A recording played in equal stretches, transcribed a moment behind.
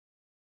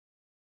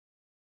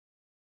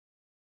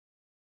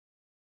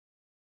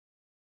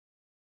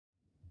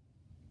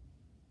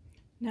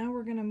Now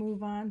we're going to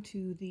move on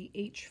to the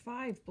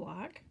H5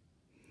 block,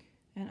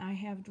 and I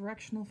have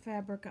directional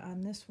fabric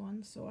on this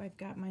one, so I've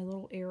got my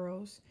little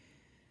arrows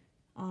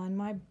on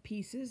my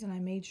pieces, and I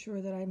made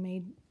sure that I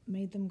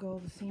made them go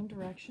the same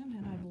direction,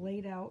 and I've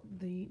laid out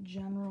the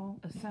general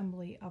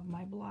assembly of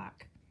my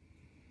block.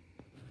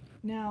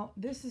 Now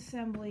this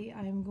assembly,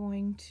 I am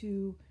going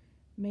to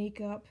make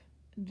up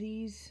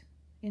these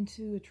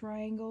into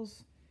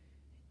triangles,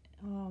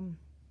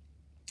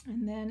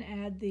 and then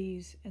add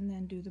these, and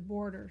then do the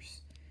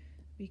borders,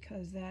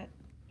 because that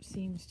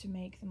seems to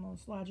make the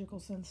most logical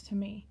sense to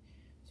me.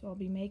 So I'll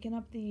be making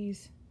up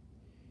these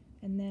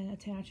and then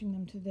attaching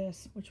them to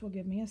this, which will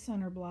give me a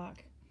center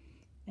block,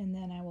 and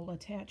then I will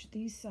attach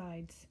these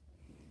sides,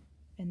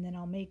 and then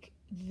I'll make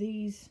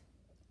these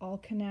all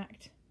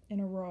connect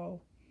in a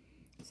row.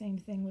 Same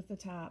thing with the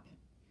top,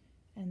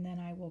 and then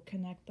I will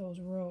connect those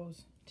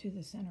rows to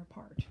the center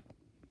part.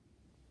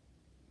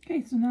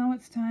 Okay, so now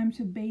it's time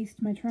to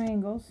baste my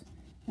triangles,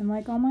 and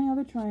like all my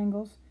other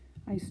triangles,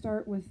 I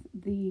start with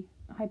the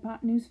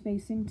hypotenuse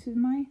facing to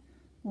my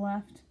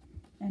left,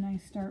 and I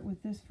start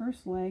with this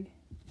first leg,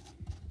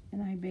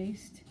 and I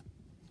baste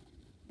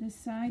this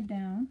side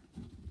down,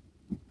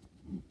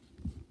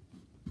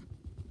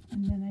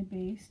 and then I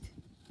baste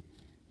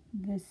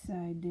this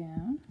side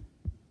down.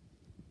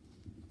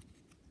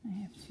 I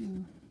have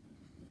to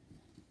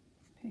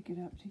pick it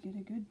up to get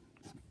a good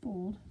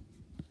fold,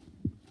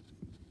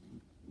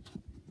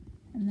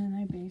 and then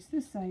I baste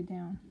this side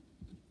down.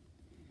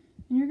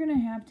 And you're going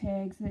to have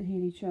tags that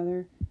hit each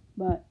other,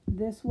 but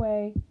this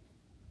way,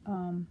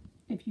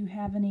 if you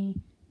have any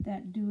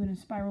that do in a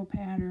spiral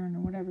pattern or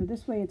whatever,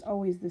 this way it's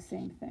always the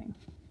same thing.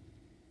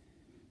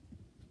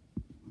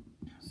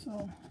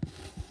 So,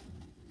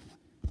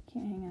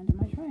 can't hang on to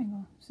my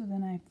triangle. So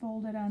then I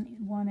fold it on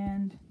one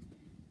end,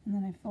 and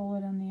then I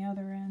fold it on the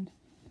other end.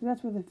 So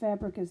that's where the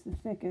fabric is the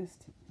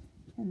thickest,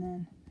 and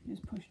then I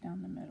just push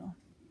down the middle.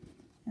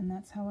 And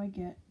that's how I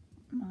get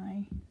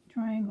my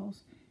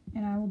triangles.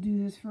 And I will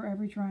do this for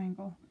every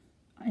triangle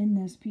in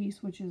this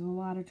piece, which is a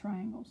lot of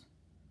triangles.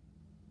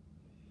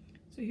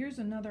 So here's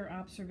another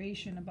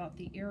observation about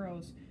the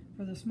arrows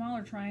for the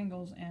smaller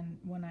triangles, and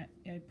when I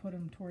put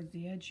them towards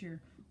the edge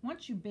here.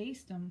 Once you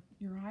baste them,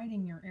 you're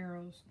hiding your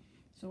arrows.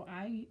 So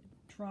I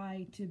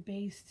try to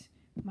baste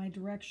my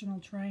directional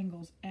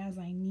triangles as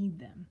I need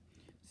them.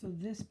 So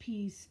this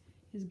piece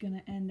is going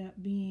to end up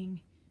being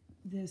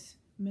this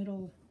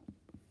middle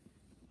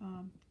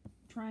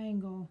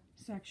triangle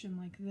section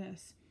like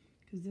this,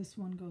 because this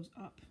one goes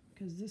up,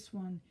 because this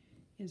one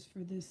is for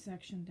this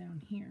section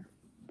down here.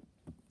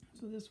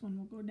 So this one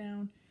will go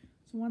down.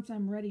 So once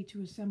I'm ready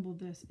to assemble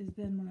this is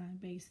then when I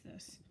baste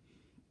this.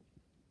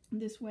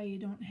 This way you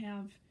don't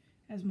have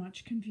as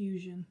much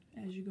confusion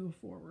as you go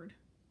forward.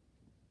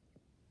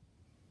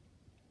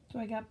 So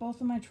I got both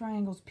of my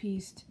triangles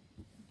pieced,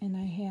 and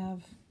I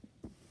have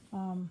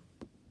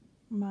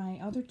my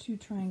other two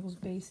triangles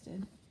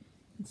basted.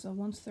 And so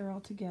once they're all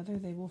together,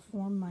 they will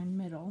form my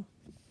middle.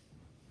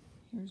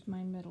 Here's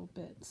my middle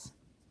bits.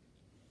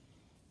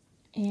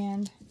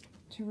 And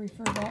to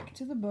refer back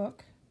to the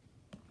book,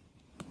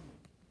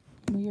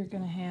 we are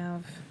going to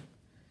have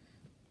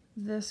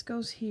this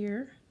goes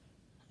here,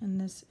 and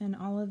this, and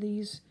all of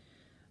these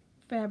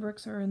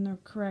fabrics are in the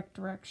correct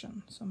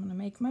direction. So I'm going to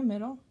make my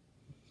middle,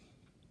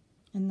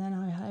 and then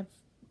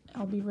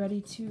I'll be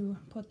ready to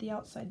put the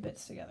outside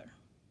bits together.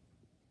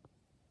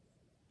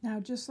 Now,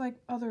 just like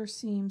other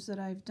seams that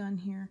I've done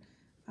here,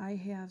 I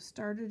have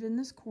started in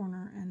this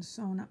corner and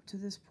sewn up to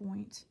this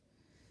point,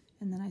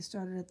 and then I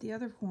started at the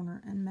other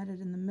corner and met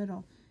it in the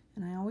middle.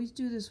 And I always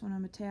do this when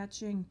I'm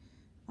attaching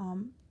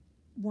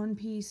one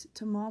piece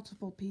to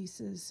multiple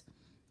pieces,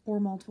 or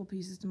multiple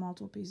pieces to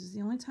multiple pieces.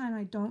 The only time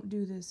I don't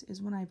do this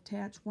is when I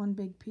attach one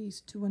big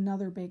piece to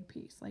another big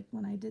piece. Like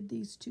when I did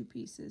these two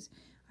pieces,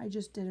 I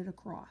just did it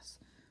across.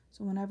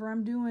 So whenever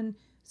I'm doing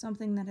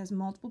something that has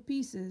multiple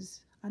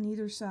pieces on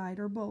either side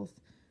or both,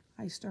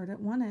 I start at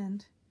one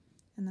end,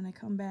 and then I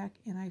come back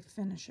and I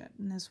finish it.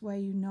 And this way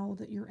you know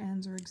that your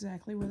ends are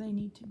exactly where they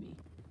need to be.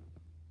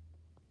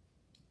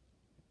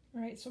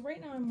 Alright, so right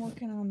now I'm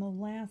working on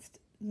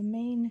the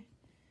main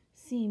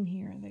seam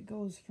here that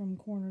goes from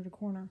corner to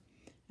corner.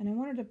 And I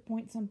wanted to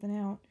point something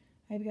out.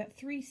 I've got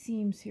three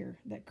seams here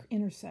that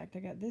intersect. I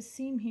got this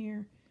seam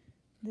here,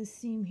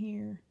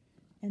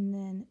 and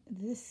then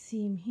this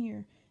seam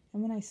here.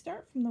 And when I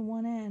start from the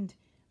one end,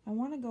 I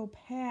want to go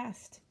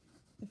past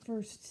the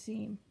first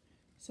seam.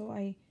 So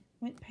I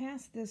went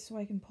past this so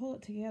I can pull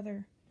it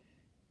together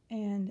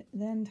and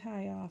then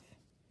tie off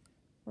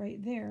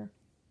right there.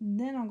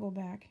 Then I'll go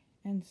back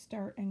and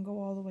start and go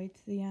all the way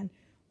to the end.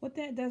 What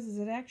that does is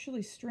it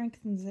actually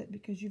strengthens it,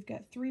 because you've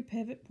got three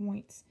pivot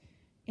points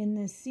in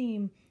this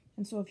seam,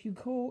 and so if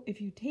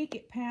you take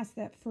it past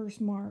that first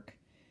mark,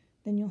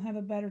 then you'll have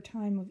a better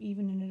time of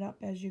evening it up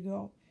as you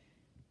go.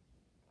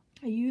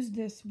 I use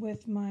this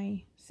with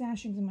my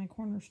sashings and my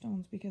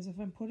cornerstones, because if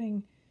I'm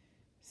putting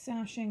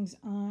sashings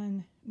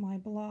on my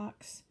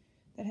blocks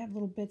that have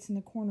little bits in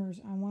the corners,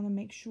 I want to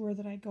make sure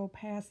that I go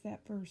past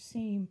that first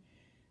seam,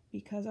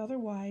 because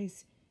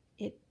otherwise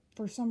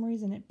for some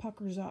reason it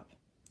puckers up.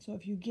 So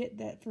if you get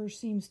that first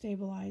seam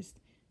stabilized,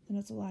 then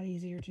it's a lot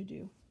easier to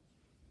do.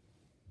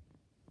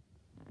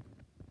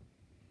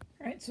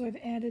 Alright, so I've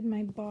added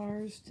my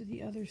bars to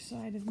the other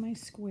side of my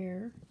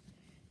square,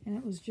 and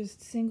it was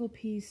just single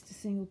piece to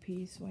single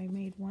piece, so I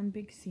made one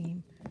big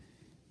seam.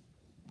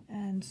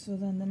 And so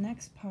then the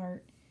next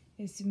part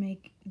is to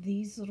make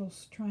these little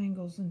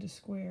triangles into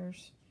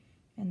squares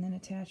and then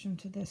attach them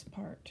to this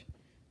part.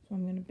 So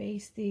I'm going to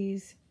base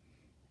these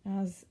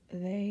as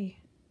they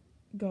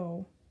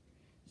go.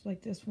 So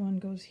like this one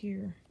goes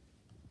here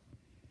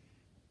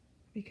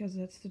because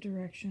that's the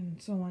direction,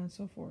 so on and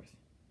so forth.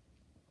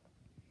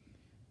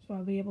 So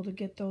I'll be able to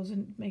get those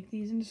and make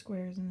these into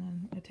squares and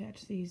then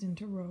attach these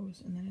into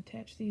rows and then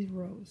attach these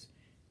rows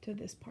to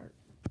this part.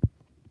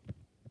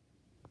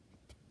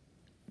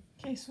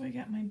 Okay, so I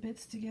got my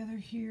bits together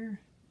here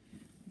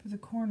for the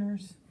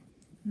corners,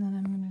 and then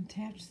I'm going to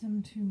attach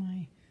them to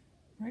my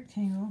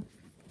rectangle,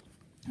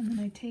 and then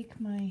I take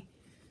my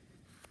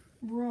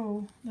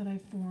row that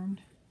I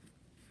formed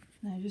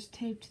and I just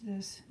taped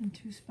this in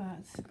 2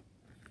 spots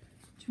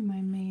to my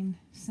main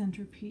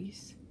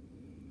centerpiece,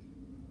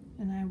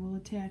 and I will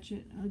attach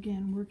it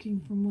again,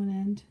 working from one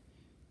end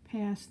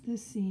past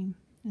this seam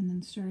and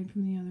then starting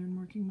from the other and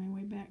working my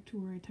way back to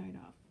where I tied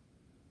off.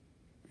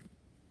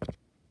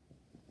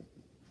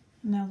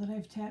 Now that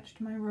I've attached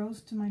my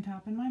rows to my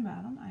top and my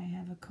bottom, I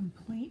have a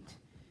complete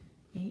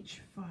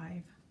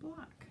H5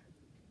 block.